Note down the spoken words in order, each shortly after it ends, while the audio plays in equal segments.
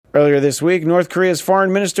Earlier this week, North Korea's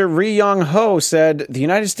Foreign Minister Ri Yong-ho said the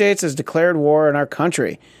United States has declared war on our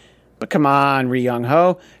country. But come on, Ri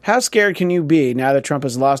Yong-ho, how scared can you be now that Trump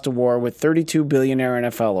has lost a war with 32 billionaire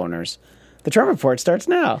NFL owners? The Trump Report starts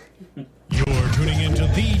now. You're tuning into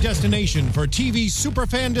the destination for TV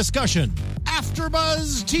superfan discussion,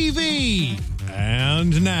 AfterBuzz TV.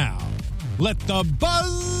 And now, let the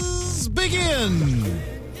buzz begin.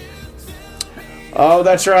 Oh,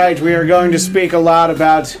 that's right. We are going to speak a lot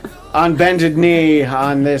about On Bended Knee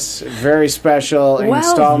on this very special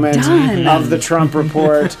installment of the Trump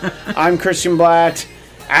Report. I'm Christian Blatt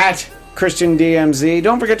at Christian DMZ.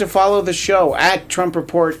 Don't forget to follow the show at Trump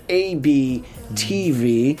Report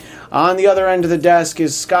ABTV. On the other end of the desk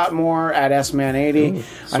is Scott Moore at SMan80.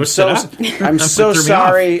 I'm so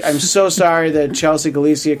sorry. I'm so sorry that Chelsea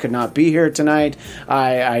Galicia could not be here tonight.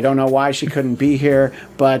 I don't know why she couldn't be here,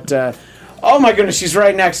 but oh my goodness, she's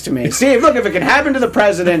right next to me. See, look, if it can happen to the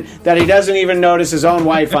president that he doesn't even notice his own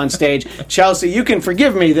wife on stage. Chelsea, you can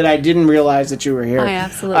forgive me that I didn't realize that you were here. I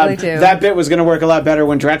absolutely do. That bit was going to work a lot better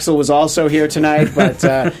when Drexel was also here tonight,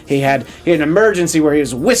 but he had an emergency where he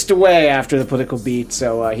was whisked away after the political beat,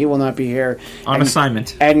 so he will not be here. On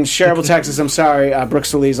assignment. And Cherryville, Texas, I'm sorry,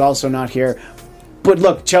 Brooks Lee is also not here. But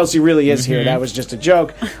look, Chelsea really is here. That was just a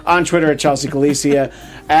joke. On Twitter at Chelsea Galicia.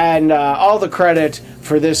 And all the credit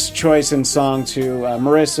for this choice in song to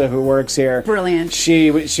Marissa, who works here. Brilliant.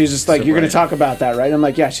 She's just like, you're going to talk about that, right? I'm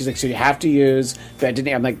like, yeah. She's like, so you have to use Bended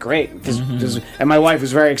Knee. I'm like, great. And my wife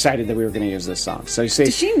was very excited that we were going to use this song. So you see,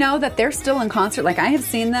 does she know that they're still in concert? Like, I have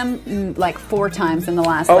seen them like 4 times in the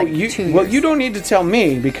last 2 years. Well, you don't need to tell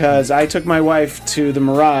me because I took my wife to the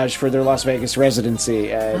Mirage for their Las Vegas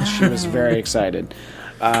residency, and she was very excited.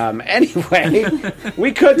 Anyway,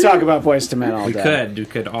 we could talk about Boyz II Men all day. We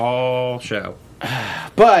could all show.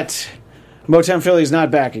 But Motown Philly is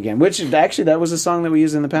not back again, which actually that was a song that we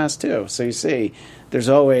used in the past too. So you see, there's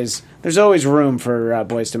always room for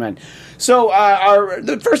Boyz II Men. So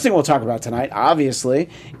the first thing we'll talk about tonight, obviously,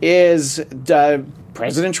 is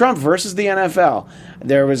President Trump versus the NFL.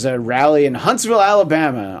 There was a rally in Huntsville,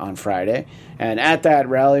 Alabama on Friday, and at that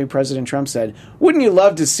rally, President Trump said, "Wouldn't you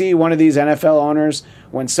love to see one of these NFL owners,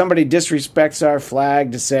 when somebody disrespects our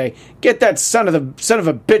flag, to say, 'Get that son of a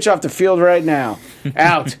bitch off the field right now.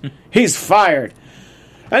 Out. He's fired.'"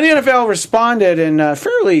 And the NFL responded in a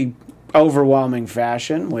fairly overwhelming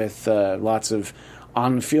fashion with lots of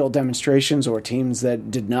on-field demonstrations or teams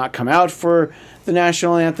that did not come out for the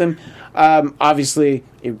national anthem. Obviously,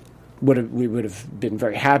 we would have been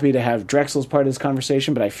very happy to have Drexel's part of this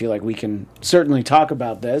conversation, but I feel like we can certainly talk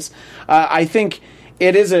about this. I think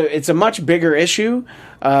it's a much bigger issue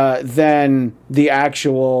than the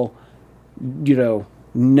actual,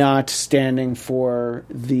 not standing for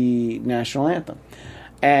the national anthem.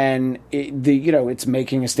 And it's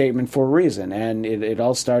making a statement for a reason. And it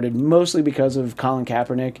all started mostly because of Colin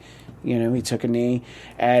Kaepernick. He took a knee.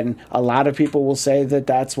 And a lot of people will say that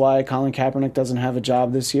that's why Colin Kaepernick doesn't have a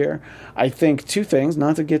job this year. I think 2 things,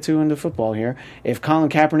 not to get too into football here. If Colin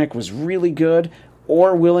Kaepernick was really good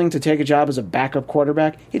or willing to take a job as a backup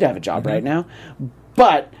quarterback, he'd have a job right now.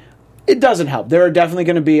 But it doesn't help. There are definitely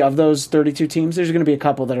going to be, of those 32 teams, there's going to be a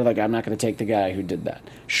couple that are like, I'm not going to take the guy who did that.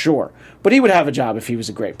 Sure. But he would have a job if he was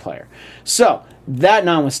a great player. So, that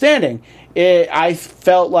notwithstanding, I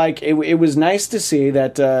felt like it was nice to see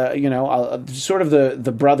that, sort of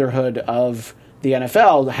the brotherhood of the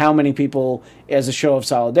NFL, how many people, as a show of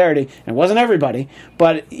solidarity, and it wasn't everybody,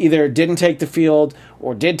 but either didn't take the field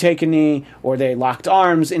or did take a knee or they locked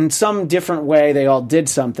arms. In some different way, they all did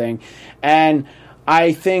something. And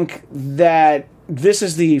I think that this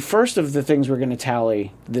is the first of the things we're going to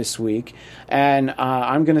tally this week. And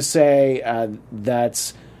I'm going to say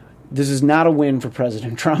this is not a win for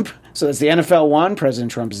President Trump. So that's the NFL 1,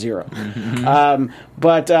 President Trump 0.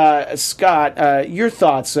 But Scott, your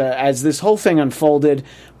thoughts as this whole thing unfolded,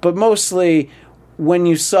 but mostly when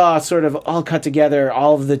you saw sort of all cut together,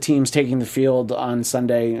 all of the teams taking the field on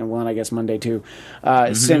Sunday, and well, I guess Monday too,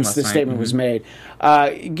 since the statement was made.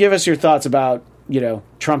 Give us your thoughts about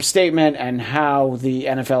Trump's statement and how the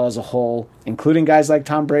NFL as a whole, including guys like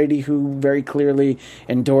Tom Brady, who very clearly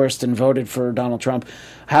endorsed and voted for Donald Trump,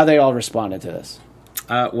 how they all responded to this.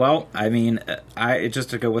 Well, I mean, just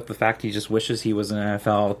to go with the fact he just wishes he was an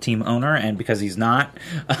NFL team owner, and because he's not,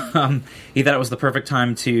 he thought it was the perfect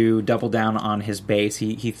time to double down on his base.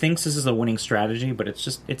 He thinks this is a winning strategy, but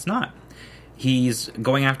it's not. He's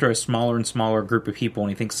going after a smaller and smaller group of people,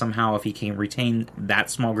 and he thinks somehow if he can retain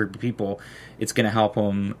that small group of people, it's going to help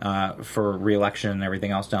him for re-election and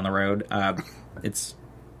everything else down the road.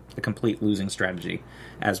 a complete losing strategy,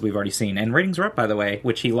 as we've already seen. And ratings are up, by the way,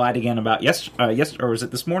 which he lied again about or was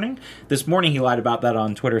it this morning? This morning he lied about that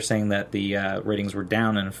on Twitter, saying that the ratings were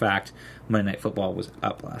down, and in fact, Monday Night Football was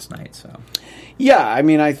up last night. So, yeah, I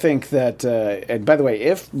mean, I think that, and by the way,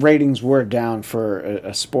 if ratings were down for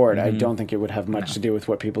a sport, I don't think it would have much to do with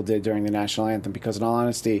what people did during the national anthem, because in all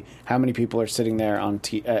honesty, how many people are sitting there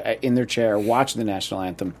in their chair watching the national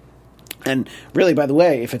anthem? And really, by the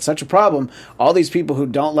way, if it's such a problem, all these people who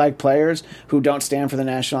don't like players, who don't stand for the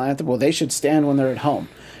national anthem, well, they should stand when they're at home.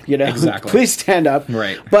 Exactly. Please stand up.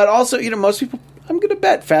 Right. But also, most people, I'm going to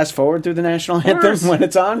bet, fast forward through the national anthem when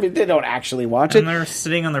it's on. They don't actually watch it. And they're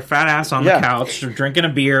sitting on their fat ass on the couch, drinking a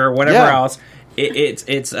beer, or whatever else.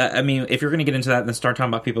 It's. I mean, if you're going to get into that, then start talking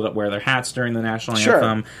about people that wear their hats during the national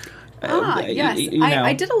anthem. Yes.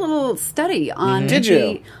 I did a little study on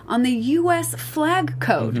on the U.S. flag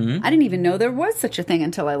code. I didn't even know there was such a thing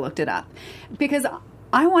until I looked it up, because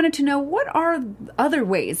I wanted to know what are other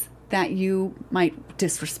ways that you might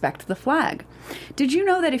disrespect the flag. Did you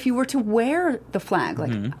know that if you were to wear the flag,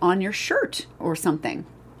 like on your shirt or something,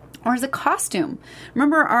 or as a costume,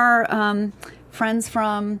 remember our friends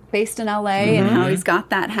based in LA and how he's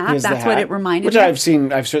got that hat? That's what it reminded me. Which I've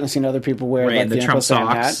certainly seen other people wear, like the Trump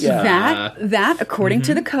socks. Hat. Yeah. That according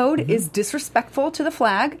to the code, is disrespectful to the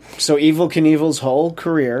flag. So Evel Knievel's whole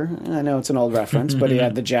career, I know it's an old reference, but he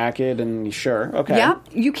had the jacket and sure, okay. Yeah,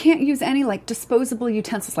 you can't use any disposable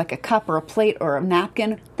utensils like a cup or a plate or a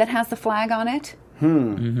napkin that has the flag on it.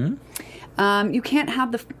 You can't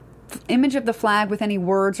have the image of the flag with any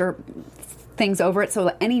words or things over it,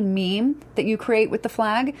 so any meme that you create with the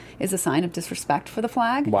flag is a sign of disrespect for the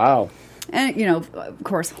flag. Wow. And, of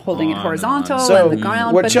course, holding it horizontal so and the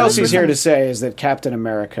ground. What Chelsea's here to say is that Captain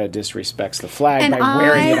America disrespects the flag by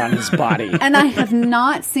wearing it on his body. And I have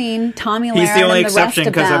not seen Tommy Lahren. He's the only and the exception,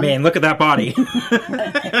 because, look at that body.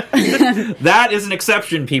 That is an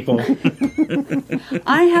exception, people.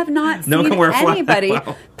 I have not seen anybody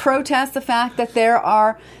protest the fact that there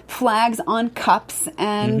are flags on cups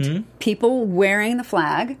and people wearing the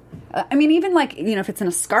flag. I mean, even if it's in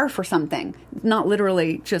a scarf or something, not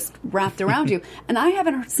literally just wrapped around you. And I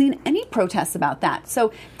haven't seen any protests about that.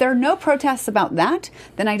 So if there are no protests about that,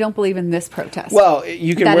 then I don't believe in this protest. Well,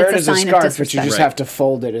 you can wear it as a scarf, but you just have to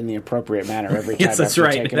fold it in the appropriate manner every time after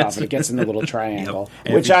you take it off. And it gets in the little triangle,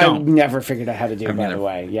 which I never figured out how to do, by the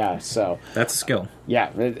way. Yeah, so that's a skill.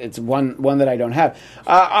 Yeah, it's one that I don't have.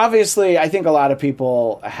 Obviously, I think a lot of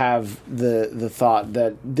people have the thought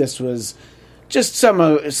that this was just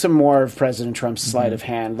some more of President Trump's sleight of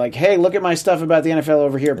hand. Like, hey, look at my stuff about the NFL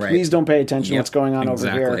over here. Please don't pay attention to what's going on over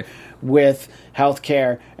here with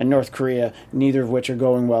healthcare and North Korea, neither of which are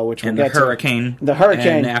going well, which we'll get to. The hurricane.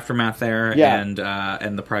 And the aftermath there, and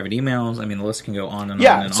the private emails. I mean, the list can go on and on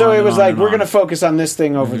and on. So it was like, we're going to focus on this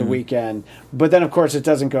thing over the weekend. But then, of course, it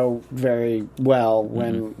doesn't go very well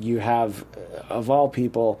when you have, of all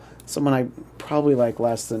people, someone I probably like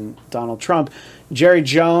less than Donald Trump, Jerry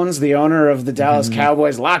Jones, the owner of the Dallas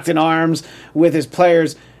Cowboys, locked in arms with his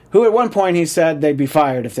players, who at one point he said they'd be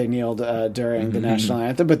fired if they kneeled during the national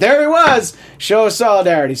anthem. But there he was, show of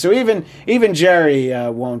solidarity. So even Jerry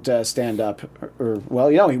won't stand up, he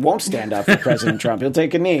won't stand up for President Trump. He'll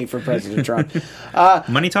take a knee for President Trump.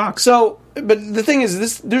 Money talks. So, but the thing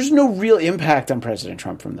is, there's no real impact on President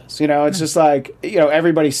Trump from this. It's just like,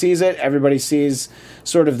 everybody sees it. Everybody sees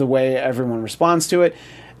sort of the way everyone responds to it.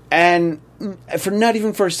 And not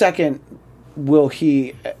even for a second will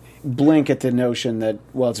he blink at the notion that,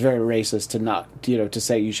 well, it's very racist to not, to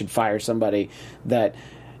say you should fire somebody that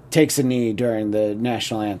takes a knee during the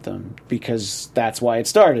national anthem, because that's why it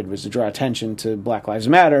started, was to draw attention to Black Lives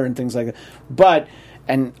Matter and things like that. But,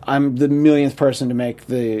 and I'm the millionth person to make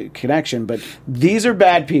the connection, but these are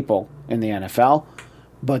bad people in the NFL,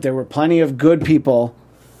 but there were plenty of good people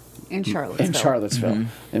in Charlottesville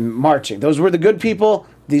and marching. Those were the good people.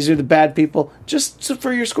 These are the bad people. Just so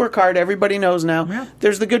for your scorecard, everybody knows now. Yeah.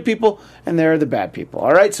 There's the good people, and there are the bad people.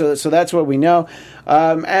 All right, so that's what we know.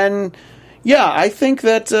 And yeah, I think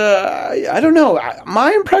that I don't know.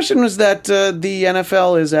 My impression was that the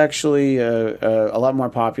NFL is actually a lot more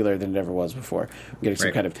popular than it ever was before. I'm getting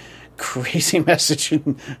some kind of crazy message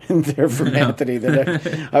in there from Anthony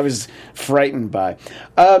that I was frightened by.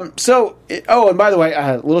 And by the way,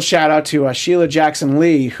 a little shout out to Sheila Jackson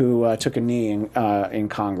Lee, who took a knee in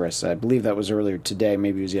Congress. I believe that was earlier today.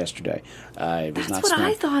 Maybe it was yesterday. That's what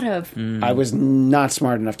I thought of. I was not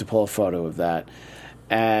smart enough to pull a photo of that.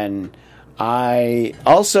 And I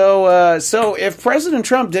also, so if President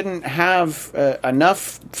Trump didn't have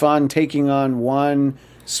enough fun taking on one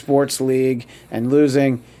sports league and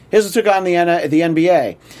losing, he also took on the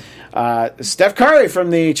NBA. Steph Curry from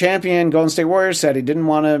the champion Golden State Warriors said he didn't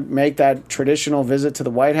want to make that traditional visit to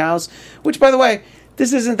the White House, which, by the way,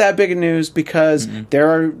 this isn't that big of news because there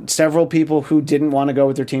are several people who didn't want to go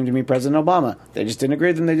with their team to meet President Obama. They just didn't agree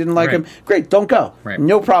with him. They didn't like him. Great, don't go.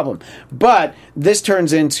 No problem. But this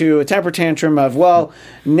turns into a temper tantrum of, well,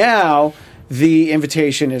 now the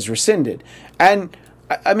invitation is rescinded. And,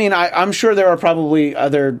 I mean, I'm sure there are probably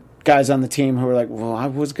other guys on the team who were like, well, I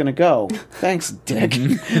was going to go. Thanks, dick.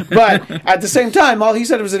 But at the same time, all he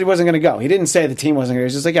said was that he wasn't going to go. He didn't say the team wasn't going to go.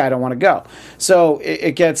 He's just like, yeah, I don't want to go. So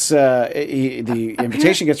it gets, the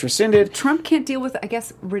invitation gets rescinded. Trump can't deal with, I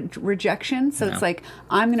guess, rejection. So it's like,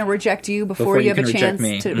 I'm going to reject you before you have a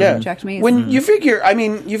chance to reject me. When you figure, I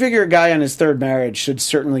mean, you figure a guy on his third marriage should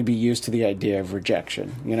certainly be used to the idea of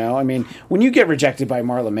rejection. You know, I mean, when you get rejected by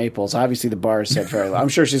Marla Maples, obviously the bar is set very low. I'm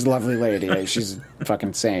sure she's a lovely lady. She's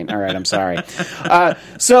fucking sane. All right, I'm sorry. But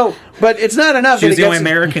it's not enough. She was the only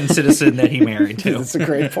American citizen that he married to. That's a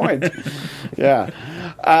great point. Yeah.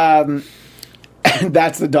 And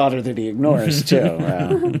that's the daughter that he ignores,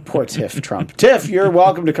 too. Poor Tiff Trump. Tiff, you're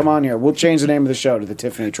welcome to come on here. We'll change the name of the show to the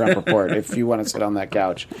Tiffany Trump Report if you want to sit on that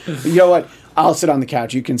couch. You know what? I'll sit on the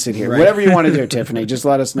couch. You can sit here. Whatever you want to do, Tiffany. Just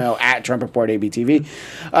let us know at Trump Report ABTV.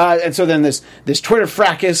 And so then this Twitter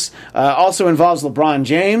fracas also involves LeBron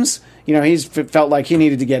James. You know, he's felt like he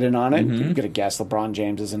needed to get in on it. I'm going to guess LeBron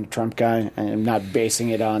James isn't a Trump guy. I'm not basing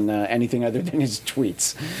it on anything other than his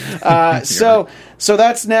tweets. So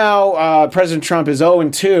that's now President Trump is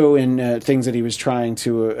 0-2 in things that he was trying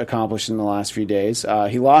to accomplish in the last few days.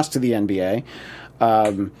 He lost to the NBA.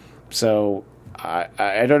 So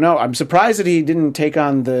I don't know. I'm surprised that he didn't take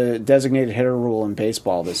on the designated hitter rule in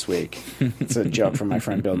baseball this week. It's a joke from my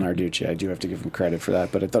friend Bill Narducci. I do have to give him credit for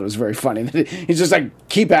that, but I thought it was very funny. He's just like,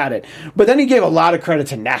 keep at it. But then he gave a lot of credit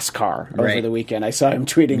to NASCAR over the weekend. I saw him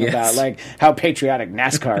tweeting about like how patriotic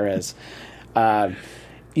NASCAR is.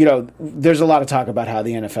 You know, there's a lot of talk about how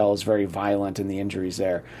the NFL is very violent and the injuries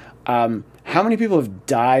there. How many people have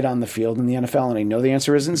died on the field in the NFL? And I know the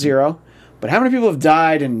answer isn't zero. But how many people have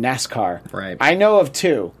died in NASCAR? Right. I know of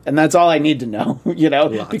 2, and that's all I need to know, you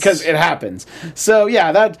know, because it happens. So,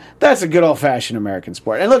 yeah, that's a good old-fashioned American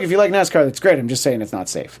sport. And look, if you like NASCAR, that's great. I'm just saying it's not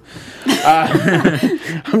safe.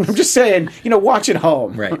 I'm just saying, you know, watch at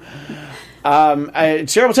home. Right.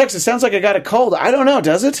 Cheryl Texas, sounds like I got a cold. I don't know,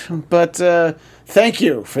 does it? But thank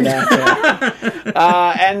you for that.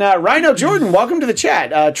 And Rhino Jordan, welcome to the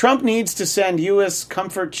chat. Trump needs to send U.S.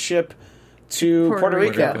 comfort ship to Puerto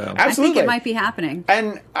Rico. Absolutely. I think it might be happening.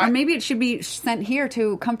 Or maybe it should be sent here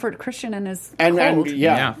to comfort Christian and his cold. And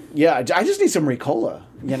yeah. I just need some Ricola,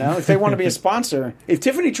 you know, if they want to be a sponsor. If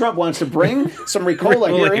Tiffany Trump wants to bring some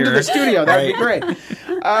Ricola here into the studio, that would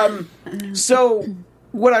be great. So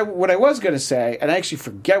what I was going to say, and I actually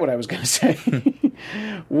forget what I was going to say,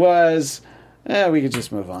 was... we could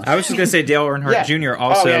just move on. I was just going to say Dale Earnhardt Jr.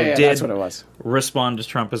 also did that's what it was. Respond to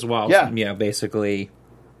Trump as well. Yeah. You know, basically...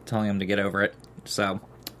 telling him to get over it. So,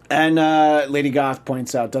 and Lady Goth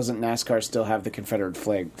points out, doesn't NASCAR still have the Confederate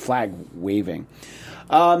flag waving?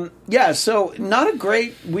 So not a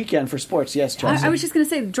great weekend for sports. Yes, Chelsea. I was just going to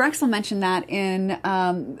say, Drexel mentioned that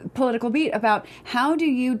in Political Beat about how do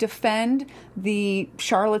you defend the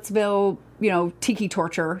Charlottesville, you know, tiki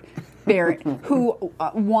torture Barrett who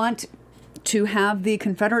want to have the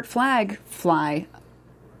Confederate flag fly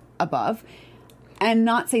above and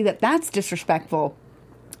not say that that's disrespectful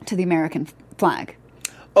to the American flag.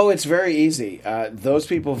 Oh, it's very easy. Those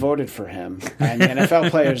people voted for him, and the NFL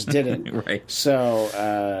players didn't. Right.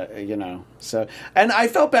 So, you know. And I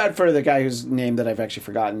felt bad for the guy whose name that I've actually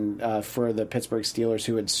forgotten, for the Pittsburgh Steelers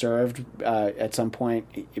who had served at some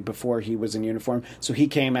point before he was in uniform. So he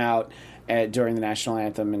came out during the national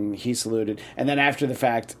anthem, and he saluted. And then after the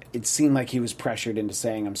fact, it seemed like he was pressured into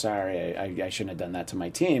saying, I'm sorry, I shouldn't have done that to my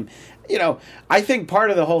team. You know, I think part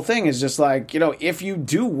of the whole thing is just like, you know, if you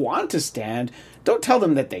do want to stand, don't tell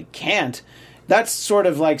them that they can't. That's sort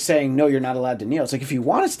of like saying, no, you're not allowed to kneel. It's like, if you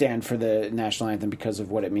want to stand for the national anthem because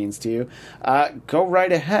of what it means to you, go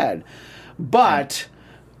right ahead. But...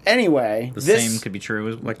 anyway, the same could be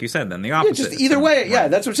true, like you said, then the opposite. Yeah, just either way,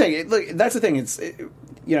 that's what I'm saying. Look, that's the thing. It's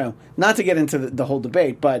you know, not to get into the whole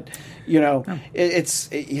debate, but you know,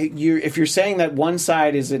 if you're saying that one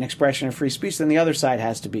side is an expression of free speech, then the other side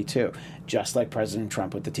has to be too. Just like President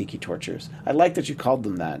Trump with the tiki tortures. I like that you called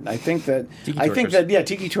them that. I think that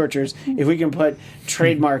tiki tortures. If we can put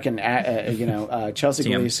trademark and Chelsea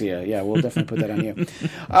Galicia, we'll definitely put that on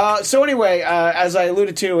you. So anyway, as I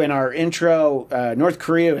alluded to in our intro, North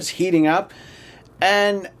Korea is heating up,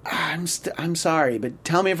 and I'm sorry, but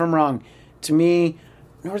tell me if I'm wrong. To me,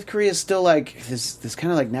 North Korea is still like this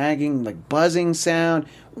kind of like nagging, like buzzing sound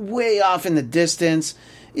way off in the distance.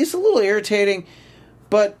 It's a little irritating,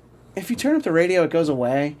 but if you turn up the radio, it goes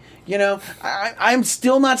away. You know, I'm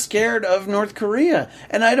still not scared of North Korea,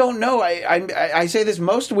 and I don't know. I say this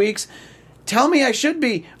most weeks. Tell me I should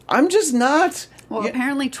be. I'm just not. Well,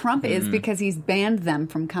 apparently Trump is because he's banned them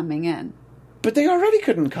from coming in. But they already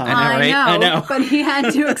couldn't come. I know. But he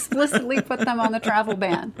had to explicitly put them on the travel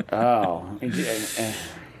ban. Oh,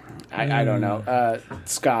 I don't know.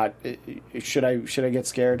 Scott, should I get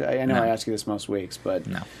scared? I know I ask you this most weeks, but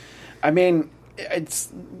no. I mean,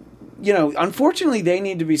 it's, you know, unfortunately they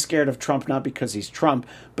need to be scared of Trump, not because he's Trump,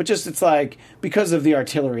 but just it's like because of the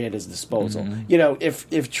artillery at his disposal. You know,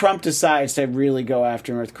 if Trump decides to really go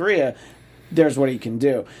after North Korea, there's what he can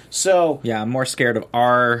do. So yeah, I'm more scared of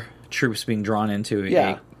our troops being drawn into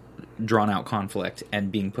a drawn-out conflict and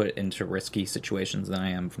being put into risky situations than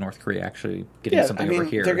I am of North Korea actually getting something over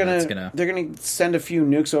here. They're gonna send a few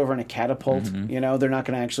nukes over in a catapult. You know, they're not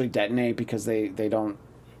going to actually detonate because they don't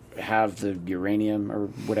have the uranium or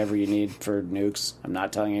whatever you need for nukes. I'm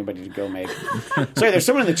not telling anybody to go make. Sorry, there's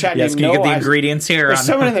someone in the chat named can you get the ingredients here? There's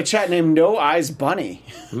someone in the chat named No Eyes Bunny.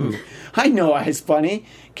 Hi, No Eyes Bunny.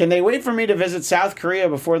 Can they wait for me to visit South Korea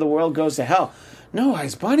before the world goes to hell? No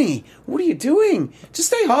Eyes Bunny, what are you doing? Just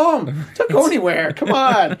stay home. Don't go anywhere. Come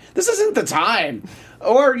on. This isn't the time.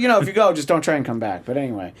 Or, you know, if you go, just don't try and come back. But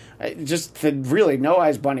anyway, No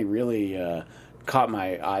Eyes Bunny really caught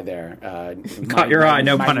my eye there. Caught your eye,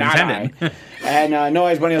 no pun intended. And No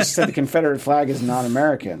Eyes Bunny also said the Confederate flag is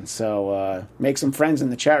non-American. So make some friends in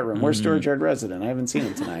the chat room. Where's Stuart Yard Resident? I haven't seen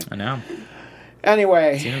him tonight. I know.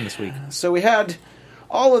 Anyway. Seen him this week. So we had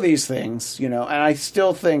all of these things, you know, and I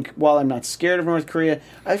still think, while I'm not scared of North Korea,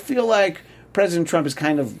 I feel like President Trump is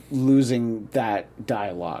kind of losing that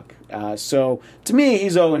dialogue. So to me,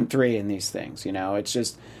 he's 0-3 in these things, you know. It's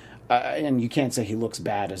just, and you can't say he looks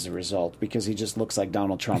bad as a result because he just looks like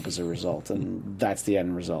Donald Trump as a result, and that's the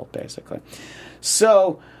end result, basically.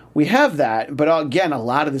 So we have that, but again, a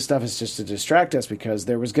lot of this stuff is just to distract us because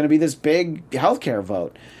there was going to be this big healthcare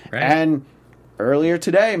vote. Right. And earlier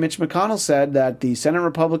today, Mitch McConnell said that the Senate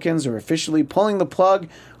Republicans are officially pulling the plug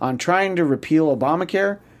on trying to repeal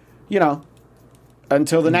Obamacare, you know,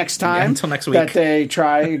 until the next time. Until next week. That they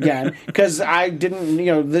try again. Because I didn't, you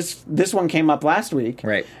know, this one came up last week.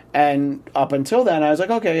 Right. And up until then, I was like,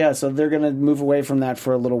 okay, yeah, so they're going to move away from that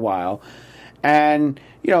for a little while. And,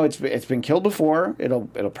 you know, it's been killed before. It'll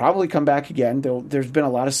probably come back again. There's been a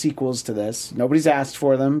lot of sequels to this. Nobody's asked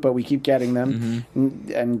for them, but we keep getting them.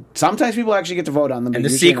 And sometimes people actually get to vote on them. And the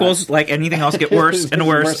sequels, like anything else, get worse and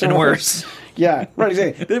worse and worse. Yeah, right,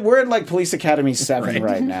 exactly. We're at like Police Academy 7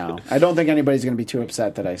 right now. I don't think anybody's going to be too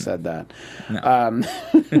upset that I said that. No.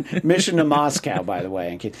 Mission to Moscow, by the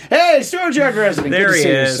way. Hey, Stuart Yard Resident. There Good to he see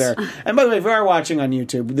is. you, sir. And by the way, if you are watching on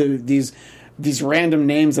YouTube, these random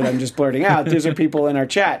names that I'm just blurting out, these are people in our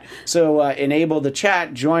chat. So enable the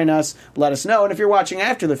chat, join us, let us know. And if you're watching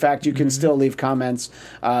after the fact, you can still leave comments.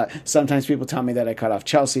 Sometimes people tell me that I cut off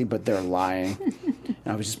Chelsea, but they're lying.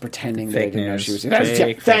 I was just pretending that I didn't know she was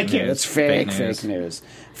here. Thank you. It's fake news.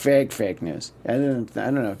 Fake news. I don't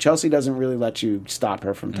know. Chelsea doesn't really let you stop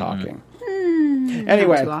her from talking.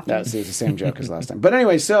 Anyway, that's the same joke as last time. But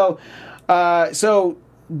anyway, so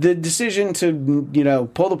the decision to, you know,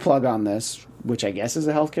 pull the plug on this, which I guess is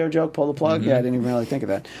a healthcare joke, pull the plug. Yeah, I didn't even really think of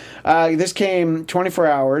that. This came 24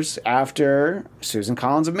 hours after Susan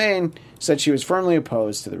Collins of Maine said she was firmly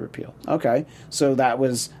opposed to the repeal. Okay, so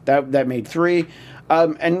that made 3.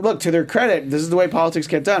 And look, to their credit, this is the way politics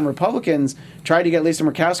get done. Republicans tried to get Lisa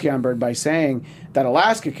Murkowski on board by saying that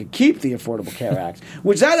Alaska could keep the Affordable Care Act,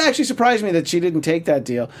 which that actually surprised me that she didn't take that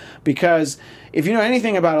deal, because if you know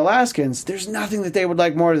anything about Alaskans, there's nothing that they would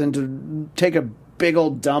like more than to take a big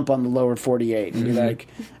old dump on the lower 48 and be like,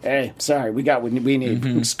 hey, sorry, we got what we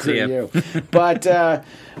need. Screw you. But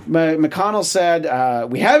McConnell said,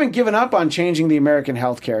 we haven't given up on changing the American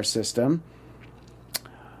healthcare system.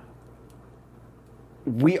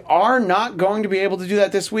 We are not going to be able to do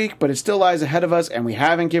that this week, but it still lies ahead of us, and we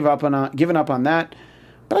haven't given up on that.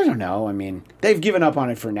 But I don't know. I mean, they've given up on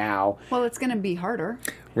it for now. Well, it's going to be harder.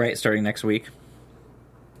 Right, starting next week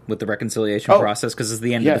with the reconciliation process, because it's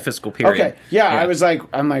the end of the fiscal period. Okay,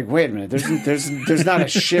 I'm like, wait a minute. There's not a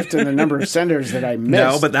shift in the number of senators that I missed.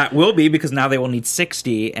 No, but that will be, because now they will need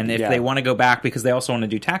 60, and if they want to go back, because they also want to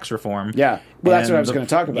do tax reform. Yeah, well, that's what I was going to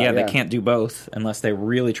talk about. Yeah, they can't do both unless they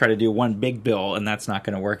really try to do one big bill, and that's not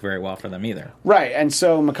going to work very well for them either. Right, and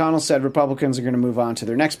so McConnell said Republicans are going to move on to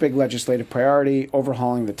their next big legislative priority,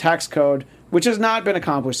 overhauling the tax code, which has not been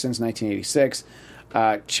accomplished since 1986.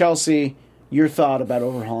 Chelsea, your thought about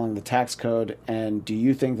overhauling the tax code, and do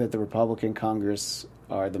you think that the Republican Congress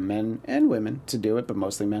are the men and women to do it, but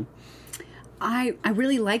mostly men? I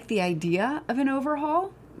really like the idea of an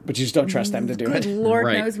overhaul. But you just don't trust them to do it? Good Lord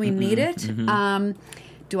knows we need it.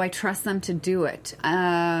 Do I trust them to do it?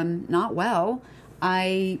 Not well.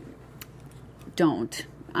 I don't.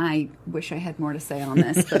 I wish I had more to say on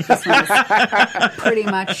this, but this one is pretty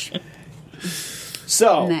much...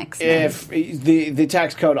 So, if the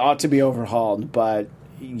tax code ought to be overhauled, but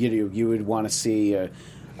you would want to see a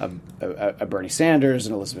Bernie Sanders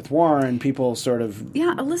and Elizabeth Warren, people sort of...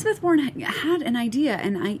 Yeah, Elizabeth Warren had an idea,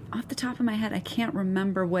 and off the top of my head, I can't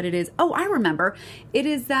remember what it is. Oh, I remember. It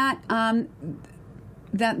is that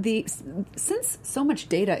since so much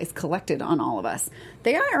data is collected on all of us,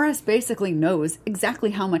 the IRS basically knows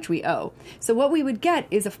exactly how much we owe. So what we would get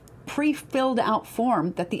is a pre-filled out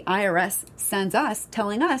form that the IRS sends us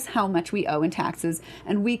telling us how much we owe in taxes,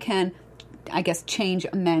 and we can, I guess, change,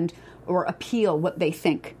 amend, or appeal what they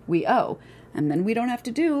think we owe. And then we don't have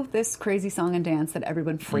to do this crazy song and dance that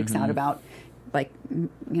everyone freaks out about, like,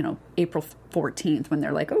 April 14th when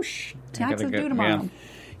they're like, oh, taxes due tomorrow.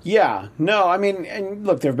 Yeah. No, I mean, and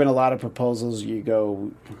look, there have been a lot of proposals. You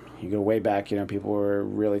go way back, people were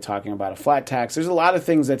really talking about a flat tax. There's a lot of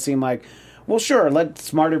things that seem like, well, sure, let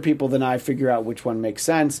smarter people than I figure out which one makes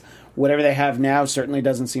sense. Whatever they have now certainly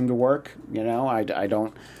doesn't seem to work.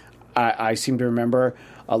 I seem to remember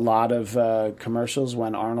a lot of commercials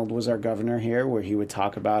when Arnold was our governor here, where he would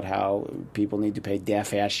talk about how people need to pay their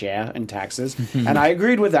fair share in taxes. And I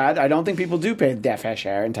agreed with that. I don't think people do pay their fair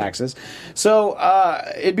share in taxes. So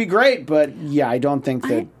it'd be great, but yeah, I don't think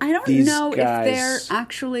that I don't know if they're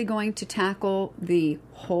actually going to tackle the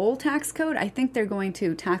whole tax code. I think they're going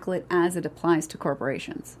to tackle it as it applies to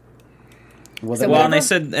corporations.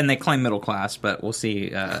 And they claim middle class, but we'll see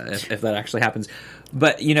if that actually happens.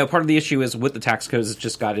 But, part of the issue is with the tax codes, it's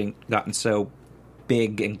just gotten so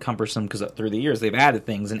big and cumbersome because through the years they've added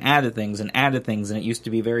things and added things and added things, and it used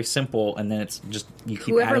to be very simple, and then it's just you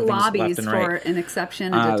keep adding things left and right. Whoever lobbies for an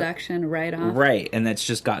exception, a deduction, write-off. Right, and that's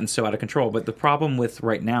just gotten so out of control. But the problem with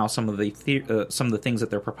right now, some of the things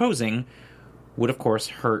that they're proposing would, of course,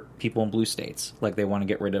 hurt people in blue states. Like they want to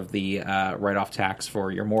get rid of the write-off tax for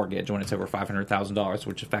your mortgage when it's over $500,000,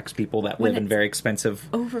 which affects people that live in very expensive...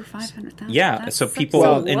 Over $500,000? Yeah, so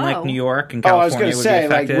people in like New York and California would be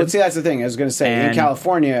affected. See, that's the thing. I was going to say, in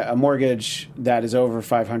California, a mortgage that is over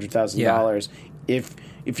 $500,000,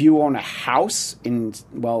 if you own a house in,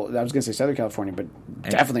 I was going to say Southern California, but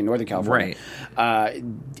definitely Northern California, right.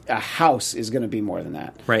 A house is going to be more than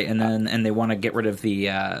that. Right, and they want to get rid of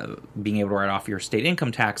the being able to write off your state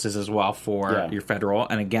income taxes as well for your federal,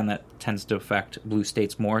 and again, that tends to affect blue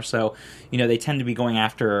states more. So, they tend to be going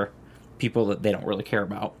after people that they don't really care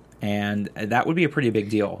about. And that would be a pretty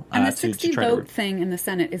big deal. And the 60-vote thing in the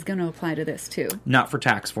Senate is going to apply to this, too. Not for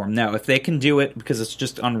tax reform. No, if they can do it, because it's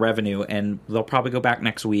just on revenue, and they'll probably go back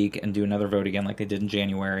next week and do another vote again like they did in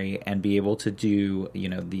January and be able to do,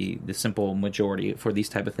 the simple majority for these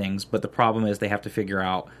type of things. But the problem is they have to figure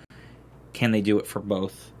out, can they do it for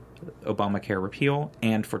both Obamacare repeal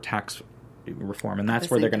and for tax reform, and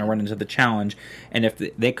that's where they're going to run into the challenge. And if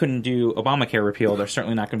they couldn't do Obamacare repeal, they're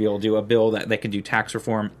certainly not going to be able to do a bill that they can do tax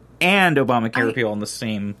reform and Obamacare repeal in the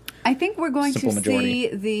same. I think we're going to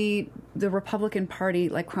majority. See the Republican Party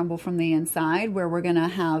like crumble from the inside, where we're going to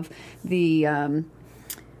have the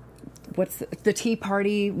the Tea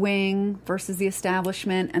Party wing versus the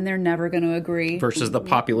establishment, and they're never going to agree. Versus the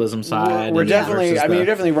populism side. We're definitely, you're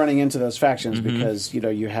definitely running into those factions because,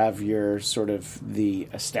 you have your sort of the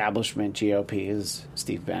establishment GOP, as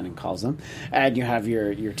Steve Bannon calls them, and you have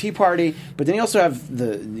your Tea Party, but then you also have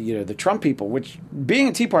the Trump people, which, being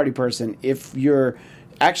a Tea Party person, if you're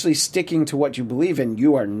actually sticking to what you believe in,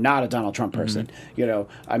 you are not a Donald Trump person.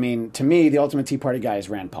 To me, the ultimate Tea Party guy is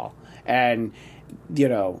Rand Paul. And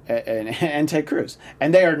and Ted Cruz,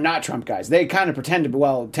 and they are not Trump guys. They kind of pretend to be.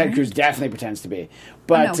 Well, Ted Cruz definitely pretends to be,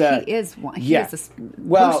 but he is one. He is a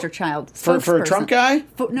poster child for a Trump guy.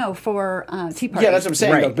 For Tea Party. Yeah, that's what I'm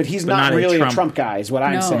saying. Right. But he's not really a Trump guy, is what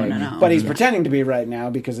I'm saying. No. But he's pretending to be right now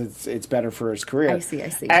because it's better for his career. I see.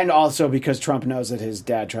 And also because Trump knows that his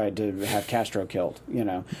dad tried to have Castro killed.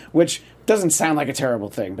 Which doesn't sound like a terrible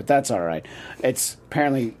thing, but that's all right. It's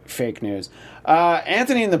apparently fake news.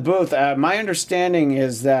 Anthony in the booth, my understanding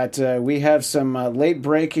is that we have some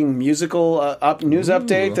late-breaking musical news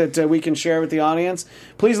update that we can share with the audience.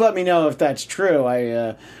 Please let me know if that's true.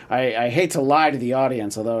 I hate to lie to the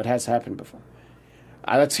audience, although it has happened before.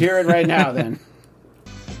 Let's hear it right now, then.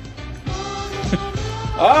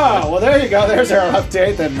 Oh, well, there you go. There's our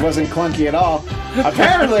update that wasn't clunky at all.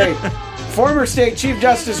 Apparently, Former State Chief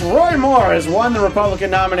Justice Roy Moore has won the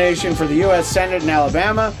Republican nomination for the U.S. Senate in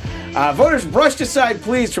Alabama. Voters brushed aside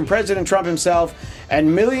pleas from President Trump himself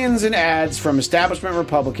and millions in ads from establishment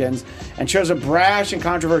Republicans and chose a brash and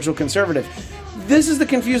controversial conservative. This is the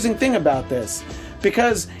confusing thing about this.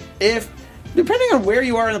 Because depending on where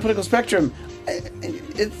you are in the political spectrum,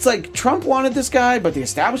 it's like Trump wanted this guy, but the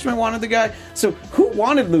establishment wanted the guy. So who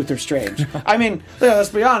wanted Luther Strange? I mean, let's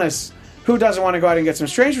be honest. Who doesn't want to go out and get some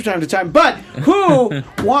Strange from time to time? But who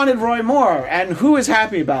wanted Roy Moore? And who is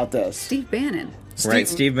happy about this? Steve Bannon.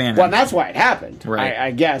 Steve Bannon. Well, that's why it happened. Right.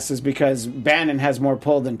 I guess is because Bannon has more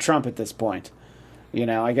pull than Trump at this point. You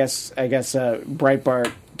know, I guess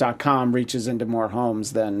Breitbart.com reaches into more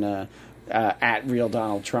homes than at real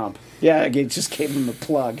Donald Trump. Yeah, I just gave him a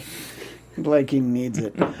plug. Like he needs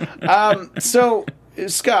it. So,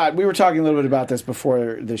 Scott, we were talking a little bit about this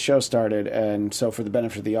before the show started, and so for the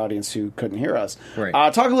benefit of the audience who couldn't hear us, right.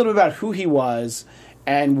 Talk a little bit about who he was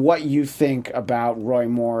and what you think about Roy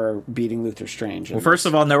Moore beating Luther Strange. Well, first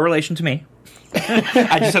of all, no relation to me.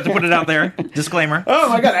 I just have to put it out there. Disclaimer. Oh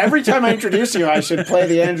my God! Every time I introduce you, I should play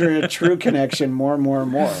the Andrea True connection more and more and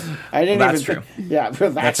more. I didn't that's even. True. Yeah,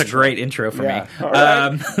 that's a great intro for me. All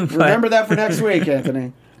right. Remember that for next week,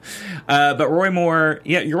 Anthony. But Roy Moore,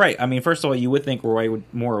 yeah, you're right. I mean, first of all, you would think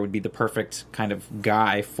Moore would be the perfect kind of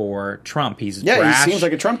guy for Trump. He's brash. He seems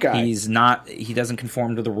like a Trump guy. He doesn't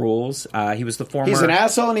conform to the rules. He was the former. He's an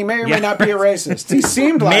asshole, and he may or may not be a racist. He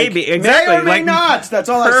seemed like maybe exactly may or may not. That's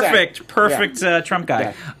all I say. Perfect Trump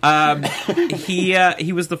guy. Yeah.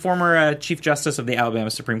 He was the former Chief Justice of the Alabama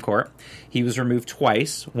Supreme Court. He was removed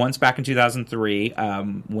twice. Once back in 2003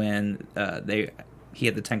 when he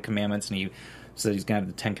had the Ten Commandments, and he said he's going to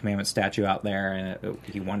have the Ten Commandments statue out there, and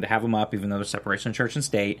he wanted to have them up, even though there's separation of church and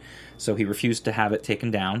state. So he refused to have it taken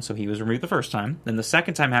down. So he was removed the first time. Then the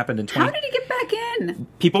second time happened in How did he get back in?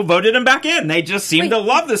 People voted him back in. They just seemed to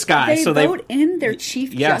love this guy. They vote in their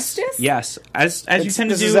Chief Justice? Yes, as you tend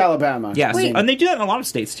to do. This is Alabama. Yes, and they do that in a lot of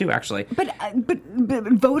states too, actually. But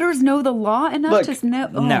voters know the law enough to know.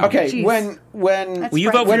 Oh, no. Okay, geez. when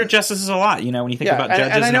you vote for your justices a lot, you know, when you think about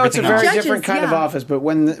judges and I know it's a very Judges, different kind of office, but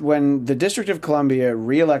when the District of Columbia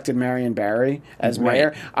reelected Marion Barry as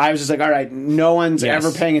mayor, I was just like, all right, no one's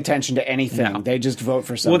ever paying attention to anything. No. They just vote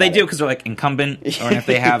for somebody. Well, they do because they're like incumbent, or if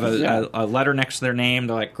they have a letter next to their name,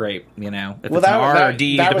 they're like, great, you know, if it's an R or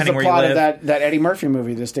D, depending where you live. That was the plot of that Eddie Murphy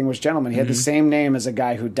movie, Distinguished Gentleman. He had the same name as a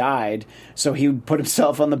guy who died, so he put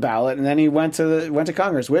himself on the ballot, and then he went to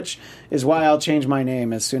Congress, which is why I'll change my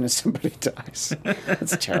name as soon as somebody dies.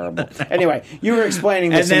 That's terrible. Anyway, you were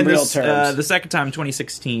explaining this in real terms. The second time,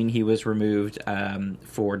 2016, he was removed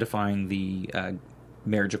for defying the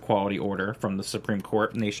marriage equality order from the Supreme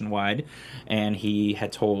Court nationwide, and he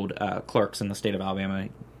had told clerks in the state of Alabama,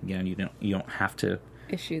 you don't have to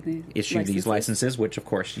issue these licenses, which of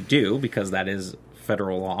course you do because that is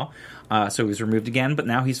federal law. So he was removed again, but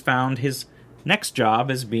now he's found his next job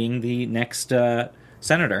as being the next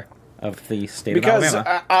senator of the state of Alabama.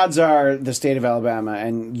 Because odds are the state of Alabama,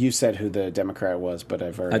 and you said who the Democrat was, but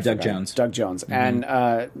I've already Doug Jones. Doug Jones.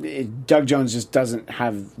 Mm-hmm. And Doug Jones just doesn't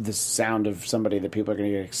have the sound of somebody that people are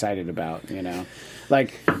going to get excited about, you know?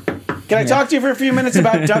 Like, can I talk to you for a few minutes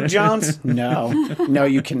about Doug Jones? No,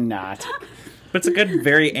 you cannot. But it's a good,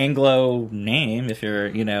 very Anglo name if you're,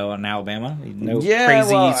 in Alabama.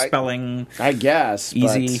 Crazy spelling. I guess.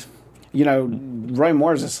 Easy. But, Roy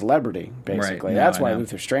Moore's a celebrity, basically. Right. That's why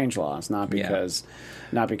Luther Strange lost, not because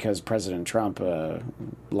President Trump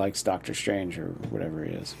likes Dr. Strange or whatever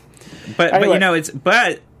he is. But anyway.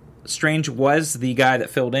 but Strange was the guy that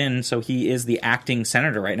filled in, so he is the acting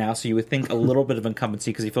senator right now. So you would think a little bit of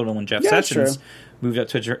incumbency because he filled in when Jeff Sessions moved up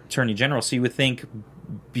to Attorney General. So you would think,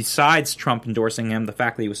 besides Trump endorsing him, the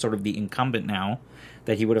fact that he was sort of the incumbent now,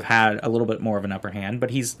 that he would have had a little bit more of an upper hand. But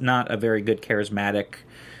he's not a very good charismatic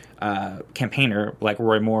campaigner like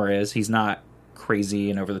Roy Moore is. He's not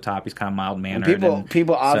crazy and over the top. He's kind of mild mannered.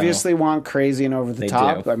 People obviously want crazy and over the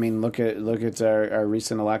top. Do. I mean, look at our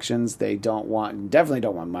recent elections. They definitely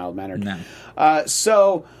don't want mild mannered. No.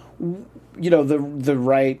 So the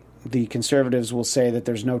right, the conservatives will say that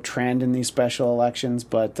there's no trend in these special elections.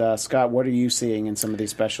 But Scott, what are you seeing in some of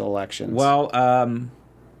these special elections? Well,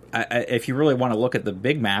 if you really want to look at the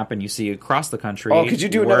big map and you see across the country... Oh, could you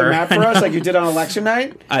do another map for us like you did on election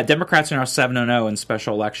night? Democrats are now 7-0 in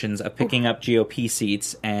special elections of picking up GOP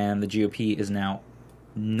seats, and the GOP is now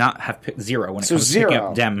zero when it comes to picking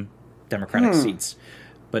up Democratic seats.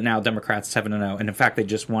 But now Democrats 7-0, and in fact they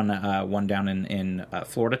just won one down in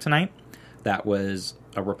Florida tonight. That was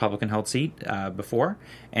a Republican-held seat before,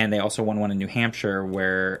 and they also won one in New Hampshire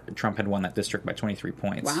where Trump had won that district by 23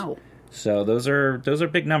 points. Wow. So those are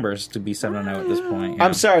big numbers to be 7-0 at this point. Yeah.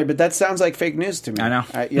 I'm sorry, but that sounds like fake news to me. I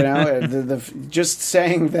know. Just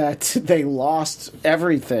saying that they lost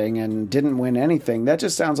everything and didn't win anything, that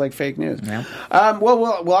just sounds like fake news. Yeah.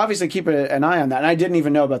 We'll obviously keep an eye on that. And I didn't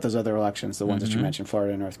even know about those other elections, the ones that you mentioned,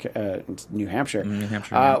 Florida and New Hampshire. New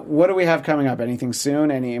Hampshire. What do we have coming up? Anything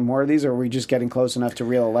soon? Any more of these, or are we just getting close enough to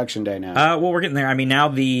real election day now? Well, we're getting there. I mean, now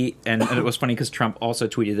and it was funny because Trump also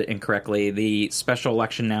tweeted it incorrectly. The special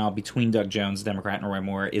election now between Doug Jones, Democrat, and Roy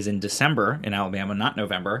Moore is in December in Alabama, not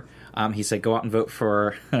November. He said go out and vote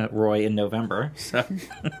for Roy in November. So,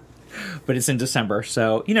 but it's in December.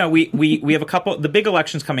 So, we have a couple. The big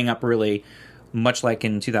elections coming up really, much like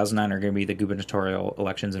in 2009, are going to be the gubernatorial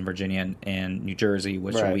elections in Virginia and New Jersey,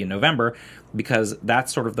 which will be in November, because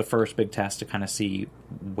that's sort of the first big test to kind of see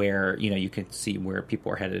where, you can see where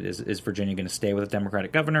people are headed. Is Virginia going to stay with a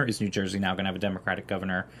Democratic governor? Is New Jersey now going to have a Democratic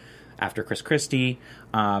governor after Chris Christie?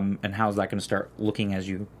 And how is that going to start looking as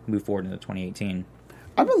you move forward into 2018?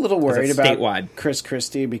 I'm a little worried about statewide. Chris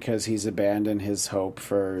Christie because he's abandoned his hope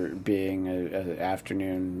for being an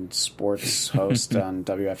afternoon sports host on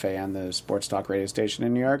WFAN, the sports talk radio station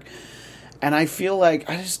in New York. And I feel like,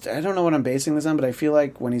 I don't know what I'm basing this on, but I feel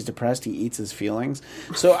like when he's depressed, he eats his feelings.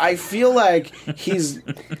 So I feel like he's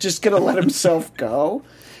just going to let himself go.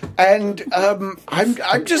 And I'm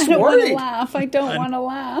just worried. I don't want to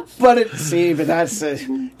laugh. But that's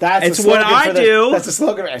it's what I do. That's a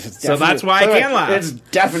slogan. So that's why I can't laugh. It's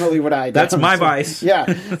definitely what I do. That's my vice.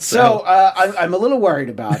 Yeah. So I'm a little worried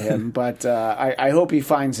about him, but I hope he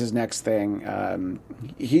finds his next thing.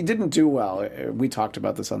 He didn't do well. We talked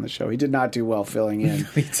about this on the show. He did not do well filling in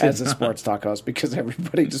as a sports talk host because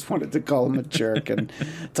everybody just wanted to call him a jerk and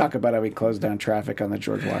talk about how he closed down traffic on the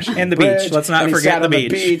George Washington and the Bridge, beach. Let's not forget the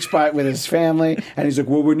beach. With his family, and he's like,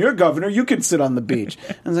 well, when you're governor, you can sit on the beach.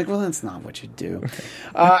 And I was like, well, that's not what you do.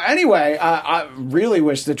 Anyway, I really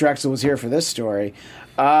wish that Drexel was here for this story.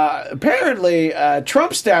 Apparently,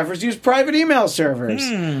 Trump staffers use private email servers.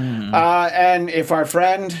 And if our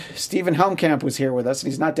friend Stephen Helmkamp was here with us, and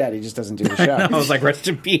he's not dead, he just doesn't do the show. I was like, rest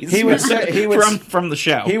in peace. He would say, from the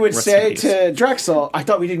show. He would say to Drexel, I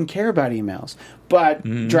thought we didn't care about emails. But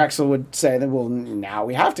Drexel would say that, well, now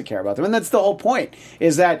we have to care about them. And that's the whole point,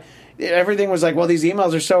 is that everything was like, well, these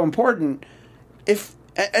emails are so important.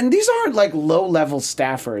 And these aren't like low-level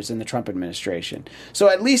staffers in the Trump administration. So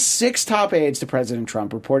at least 6 top aides to President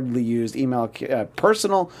Trump reportedly used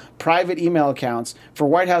personal, private email accounts for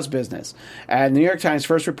White House business. And the New York Times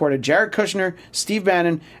first reported Jared Kushner, Steve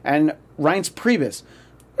Bannon, and Reince Priebus.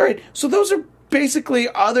 All right, so those are basically,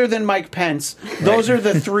 other than Mike Pence, those are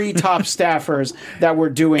the 3 top staffers that were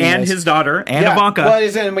doing and this. His daughter, and Ivanka.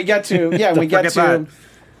 Well, and we get to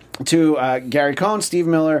Gary Cohn, Steve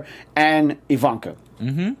Miller, and Ivanka.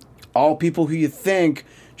 All people who you think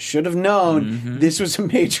should have known this was a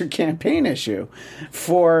major campaign issue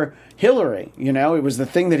for Hillary. It was the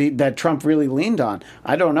thing that Trump really leaned on.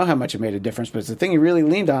 I don't know how much it made a difference, but it's the thing he really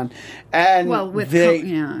leaned on. And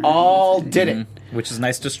they all did it. Which is a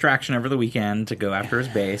nice distraction over the weekend to go after his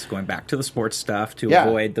base, going back to the sports stuff to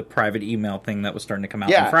avoid the private email thing that was starting to come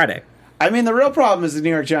out on Friday. I mean, the real problem is the New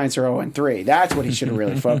York Giants are 0-3. That's what he should have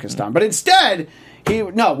really focused on. But instead,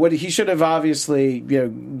 he should have obviously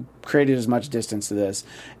created as much distance to this.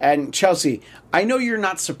 And Chelsea, I know you're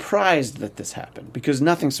not surprised that this happened because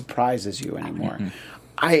nothing surprises you anymore.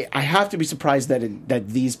 I have to be surprised that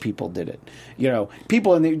these people did it.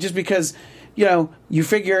 People just because. You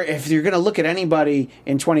figure if you're going to look at anybody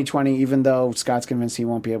in 2020, even though Scott's convinced he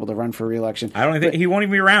won't be able to run for re-election. I don't think he won't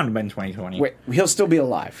even be around in 2020. Wait, he'll still be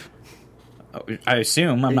alive. I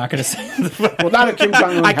assume. I'm not going to say. Well, not if Kim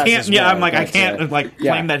Jong-un I can't. I can't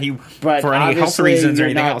claim that he for any health reasons or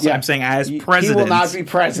anything else. I'm saying as president, he will not be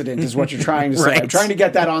president. Is what you're trying to say. I'm trying to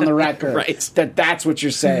get that on the record. That's what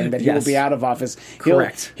you're saying. That he will be out of office.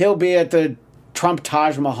 Correct. He'll be at the Trump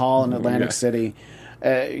Taj Mahal in Atlantic City.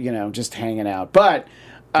 Just hanging out. But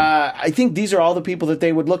I think these are all the people that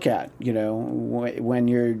they would look at, when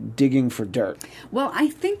you're digging for dirt. Well, I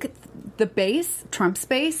think the base, Trump's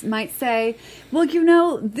base, might say,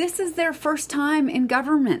 well, this is their first time in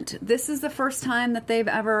government. This is the first time that they've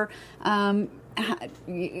ever had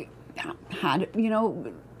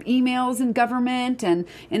emails in government, and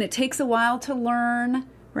it takes a while to learn.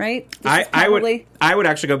 Right? I would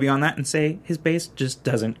actually go beyond that and say his base just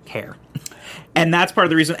doesn't care. And that's part of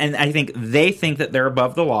the reason. And I think they think that they're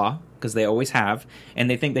above the law because they always have. And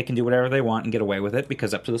they think they can do whatever they want and get away with it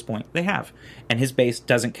because up to this point they have. And his base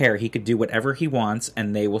doesn't care. He could do whatever he wants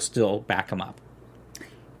and they will still back him up.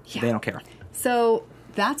 Yeah. They don't care. So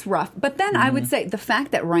That's rough. But then I would say the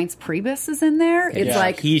fact that Reince Priebus is in there, it's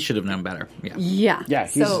like... He should have known better. Yeah.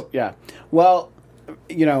 Yeah. Well,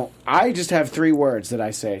 I just have 3 words that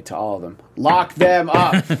I say to all of them. Lock them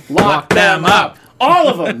up. Lock them up. All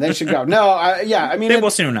of them. They should go. No, I mean... They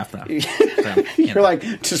will soon enough, though. So, You're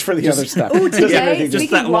like, just for the other stuff. Ooh, today,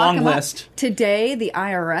 just that long list. Today, the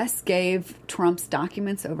IRS gave Trump's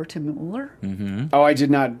documents over to Mueller. Mm-hmm. Oh, I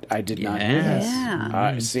did not hear this.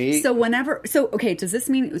 Yeah. See? So okay, does this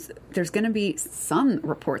mean there's going to be some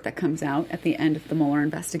report that comes out at the end of the Mueller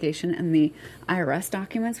investigation and the IRS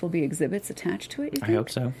documents will be exhibits attached to it, you think? I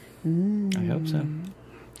hope so. I hope so.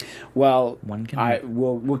 Well,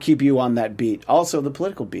 we'll keep you on that beat. Also, the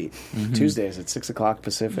political beat. Mm-hmm. Tuesdays at 6 o'clock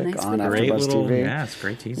Pacific on AfterBuzz TV. Yeah, it's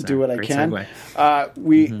great teaser. Do what great I can.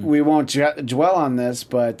 We won't dwell on this,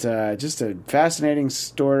 but just a fascinating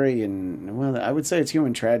story, and well, I would say it's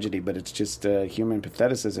human tragedy, but it's just human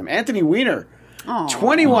patheticism. Anthony Weiner,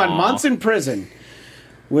 21 months in prison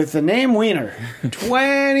with the name Weiner.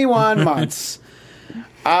 21 months.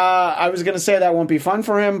 I was going to say that won't be fun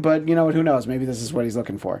for him, but you know what? Who knows? Maybe this is what he's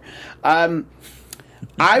looking for. I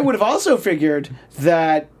would have also figured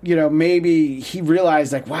that, maybe he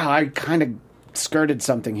realized, like, wow, I kind of skirted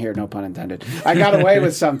something here, no pun intended. I got away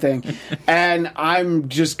with something, and I'm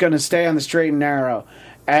just going to stay on the straight and narrow.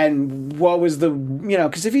 And what was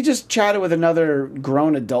because if he just chatted with another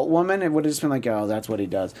grown adult woman, it would have just been like, oh, that's what he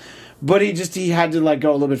does. But he had to, like,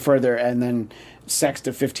 go a little bit further and then sexed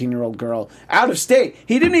a 15-year-old girl out of state.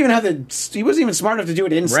 He didn't even have he wasn't even smart enough to do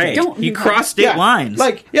it in state. Right. He crossed state lines.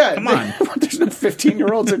 Come on. There's no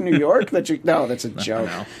 15-year-olds in New York no, that's a joke.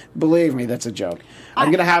 No. Believe me, that's a joke. I'm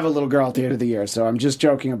going to have a little girl at the end of the year, so I'm just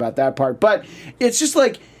joking about that part. But it's just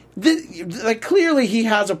like clearly he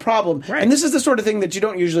has a problem, right. And this is the sort of thing that you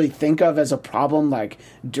don't usually think of as a problem, like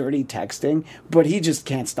dirty texting, but he just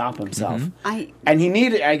can't stop himself.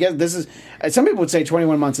 Mm-hmm. I guess this is, some people would say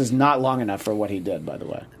 21 months is not long enough for what he did, by the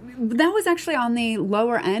way. That was actually on the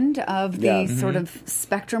lower end of the sort of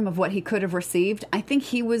spectrum of what he could have received. I think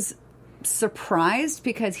he was surprised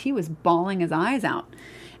because he was bawling his eyes out,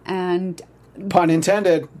 and pun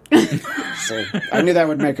intended. So, I knew that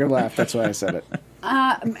would make her laugh. That's why I said it.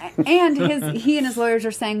 And he and his lawyers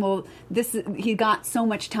are saying, well, he got so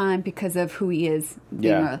much time because of who he is,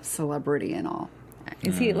 being a celebrity and all.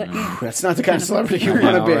 Is he? That's not the kind of celebrity you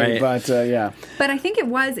want to be, right. But yeah. But I think it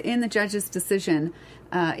was in the judge's decision.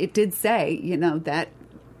 It did say, that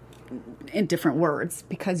in different words,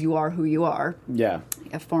 because you are who you are. Yeah.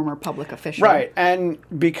 A former public official. Right. And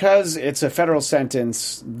because it's a federal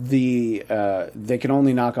sentence, they can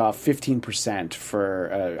only knock off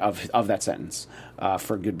 15% of that sentence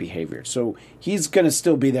for good behavior. So he's going to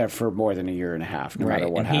still be there for more than a year and a half, no matter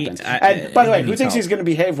what happens. And by the way, who thinks he's going to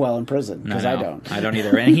behave well in prison? Because I don't. I don't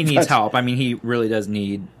either. And he needs help. I mean, he really does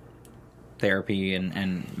need therapy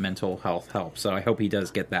and mental health help. So I hope he does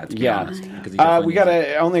get that. We got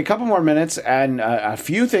only a couple more minutes and a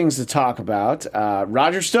few things to talk about.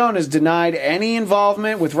 Roger Stone has denied any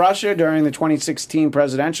involvement with Russia during the 2016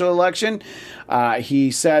 presidential election. He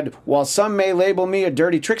said, while some may label me a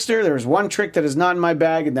dirty trickster, there is one trick that is not in my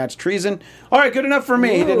bag, and that's treason. All right, good enough for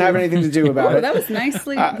me. Ooh. He didn't have anything to do about it. That was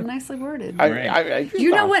nicely worded. He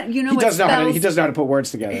does know how to put words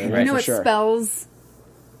together. Right, it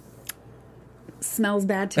smells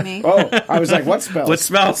bad to me. Oh, I was like, what smells? What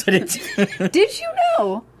smells? Did you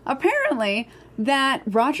know, apparently, that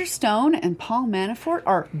Roger Stone and Paul Manafort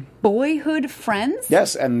are boyhood friends?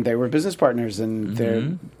 Yes, and they were business partners, and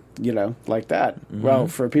they're, like that. Mm-hmm. Well,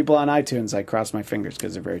 for people on iTunes, I cross my fingers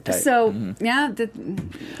because they're very tight. So, the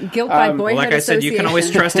guilt by boyhood like I said, you can always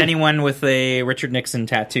trust anyone with a Richard Nixon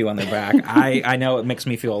tattoo on their back. I know it makes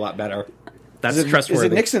me feel a lot better. That's trustworthy.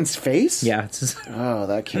 Is it Nixon's face? Yeah.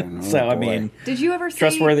 That can. So, I mean. Did you ever see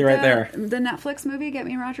trustworthy right there. The Netflix movie, Get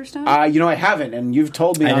Me Roger Stone? I haven't, and you've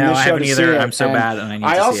told me on this show I haven't to either. see it. I'm so bad, and I need to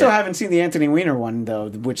see it. I also haven't seen the Anthony Weiner one, though,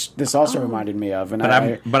 which this also reminded me of. And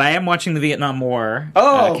but I am watching the Vietnam War.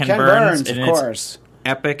 Ken Burns, of course.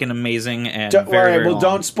 Epic and amazing and don't very, worry, very long.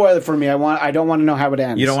 Don't spoil it for me. I don't want to know how it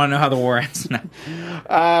ends. You don't want to know how the war ends. No.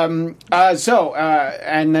 And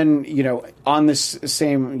then on this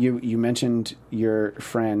same, you mentioned your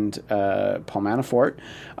friend Paul Manafort,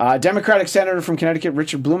 Democratic Senator from Connecticut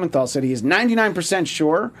Richard Blumenthal said he is 99%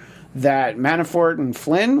 sure that Manafort and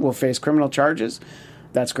Flynn will face criminal charges.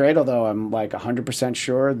 That's great, although I'm like 100%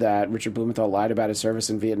 sure that Richard Blumenthal lied about his service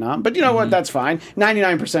in Vietnam. But you know what? That's fine.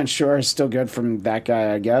 99% sure is still good from that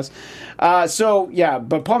guy, I guess. But Paul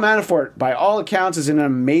Manafort, by all accounts, is in an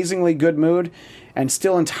amazingly good mood and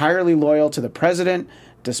still entirely loyal to the president,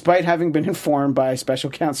 despite having been informed by Special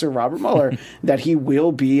Counsel Robert Mueller that he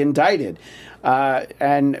will be indicted.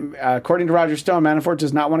 And according to Roger Stone, Manafort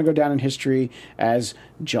does not want to go down in history as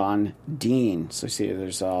John Dean. So see,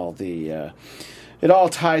 there's all the... it all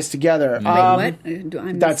ties together. What?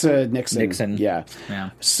 That's a Nixon. Yeah.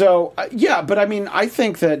 So, but I mean, I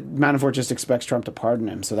think that Manafort just expects Trump to pardon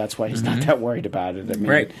him, so that's why he's not that worried about it. I mean,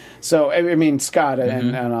 right. So, I mean, Scott,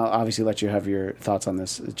 and I'll obviously let you have your thoughts on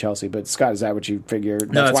this, Chelsea, but Scott, is that what you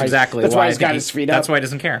figured? No, that's exactly that's why he's got his feet up. That's why he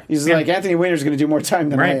doesn't care. He's like, Anthony Weiner's going to do more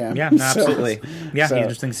time than I am. Yeah, no, absolutely. He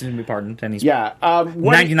just thinks he's going to be pardoned, and he's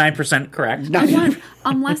 99% correct.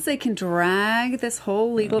 Unless they can drag this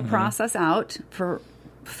whole legal process out for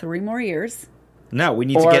 3 more years. No, we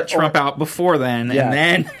need to get Trump out before then, and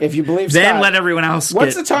then if you believe then Scott, let everyone else.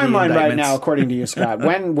 What's the timeline right now, according to you, Scott?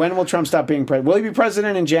 When will Trump stop being president? Will he be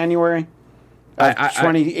president in January?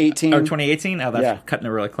 2018 or 2018? Oh, that's cutting it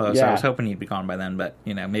really close. I was hoping he'd be gone by then, but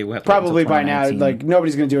maybe we'll have to probably by now. Like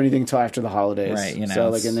nobody's going to do anything until after the holidays, right? So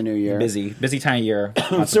like in the new year, busy time of year.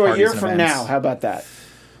 So a year from now, how about that?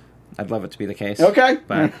 I'd love it to be the case. Okay,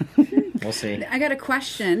 but we'll see. I got a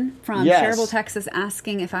question from Cherville, Texas,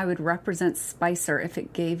 asking if I would represent Spicer if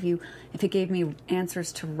it gave me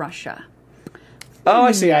answers to Russia. Oh,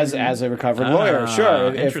 I see. As a recovered lawyer,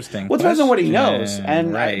 sure. Interesting. Well, it depends on what he knows,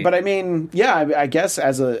 and but I mean, I guess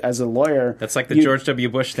as a lawyer, that's like the George W.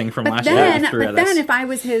 Bush thing from last year. But then, if I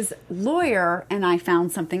was his lawyer and I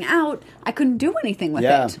found something out, I couldn't do anything with it.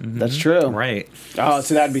 Yeah, that's true. Right. Oh,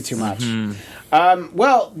 so that'd be too much.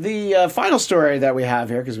 Well, the final story that we have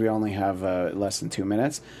here, because we only have less than 2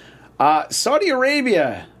 minutes, Saudi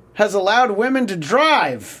Arabia has allowed women to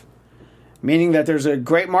drive. Meaning that there's a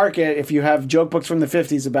great market if you have joke books from the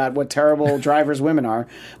 50s about what terrible drivers women are.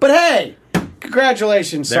 But hey,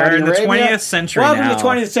 congratulations, Saudi Arabia. They're in the 20th century Welcome now. to the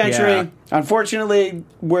 20th century. Yeah. Unfortunately,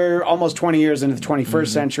 we're almost 20 years into the 21st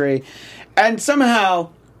century. And somehow,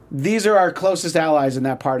 these are our closest allies in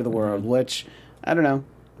that part of the world, which, I don't know,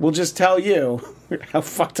 we'll just tell you how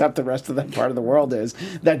fucked up the rest of that part of the world is,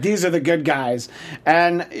 that these are the good guys.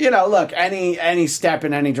 And, look, any step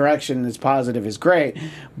in any direction that's positive is great.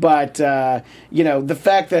 But, the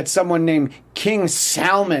fact that someone named King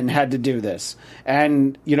Salman had to do this,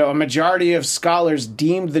 and, a majority of scholars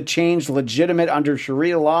deemed the change legitimate under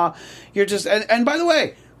Sharia law, you're just... And by the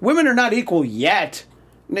way, women are not equal yet.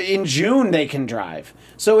 In June, they can drive.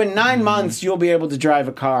 So in 9 months, you'll be able to drive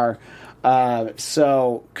a car.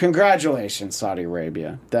 So congratulations, Saudi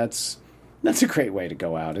Arabia. That's a great way to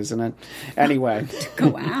go out, isn't it? Anyway,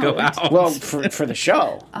 go out. Go out. Well, for the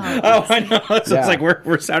show. I know. So it's like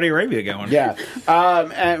we're Saudi Arabia going. Yeah.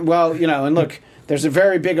 And look, there's a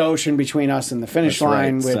very big ocean between us and the finish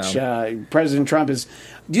line, which President Trump is.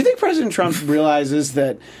 Do you think President Trump realizes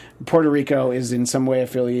that Puerto Rico is in some way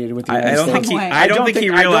affiliated with the United States? I don't think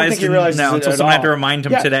he realized no, until someone had to remind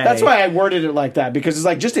him today. That's why I worded it like that, because it's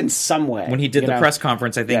like just in some way. When he did the press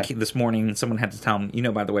conference, I think this morning someone had to tell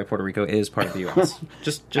him, by the way, Puerto Rico is part of the U.S.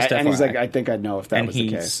 just and he's like, I think I'd know if that was the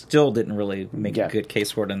case. And he still didn't really make a good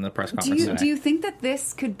case for it in the press conference today. Do you think that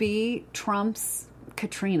this could be Trump's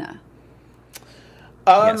Katrina?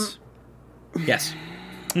 Yes.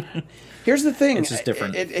 Here's the thing. It's just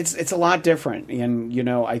different. It's a lot different. And,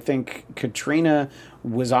 I think Katrina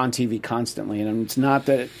was on TV constantly. And it's not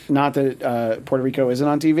that Puerto Rico isn't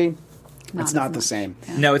on TV. It's not the same.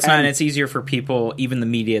 Yeah. No, it's not. And it's easier for people, even the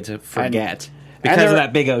media, to forget. Because of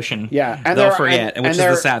that big ocean. Yeah. And they'll forget, which is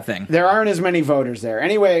the sad thing. There aren't as many voters there.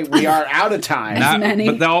 Anyway, we are out of time.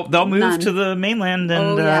 But they'll move to the mainland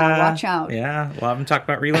and watch out. Yeah, we'll have them talk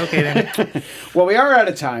about relocating. Well, we are out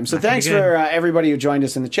of time. So thanks for everybody who joined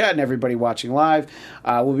us in the chat and everybody watching live.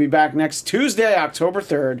 We'll be back next Tuesday, October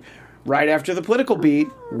 3rd. Right after the political beat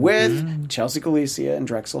with Chelsea Galicia and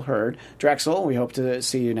Drexel Hurd. Drexel, we hope to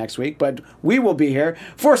see you next week, but we will be here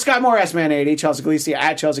for Scott Moore, S-Man80, Chelsea Galicia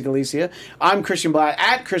at Chelsea Galicia. I'm Christian Blatt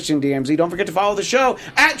at Christian DMZ. Don't forget to follow the show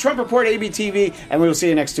at Trump Report ABTV, and we will see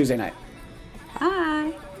you next Tuesday night.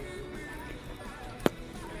 Bye.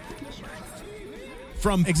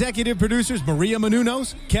 From executive producers Maria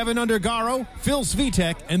Menounos, Kevin Undergaro, Phil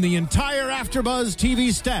Svitek, and the entire AfterBuzz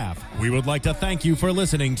TV staff, we would like to thank you for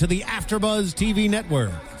listening to the AfterBuzz TV network.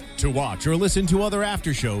 To watch or listen to other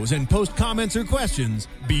after shows and post comments or questions,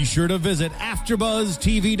 be sure to visit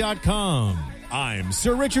AfterBuzzTV.com. I'm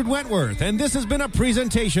Sir Richard Wentworth, and this has been a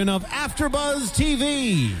presentation of AfterBuzz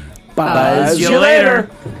TV. Buzz you later.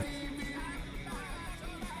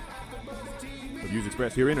 The views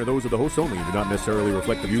expressed herein are those of the hosts only and do not necessarily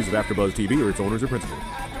reflect the views of AfterBuzz TV or its owners or principals.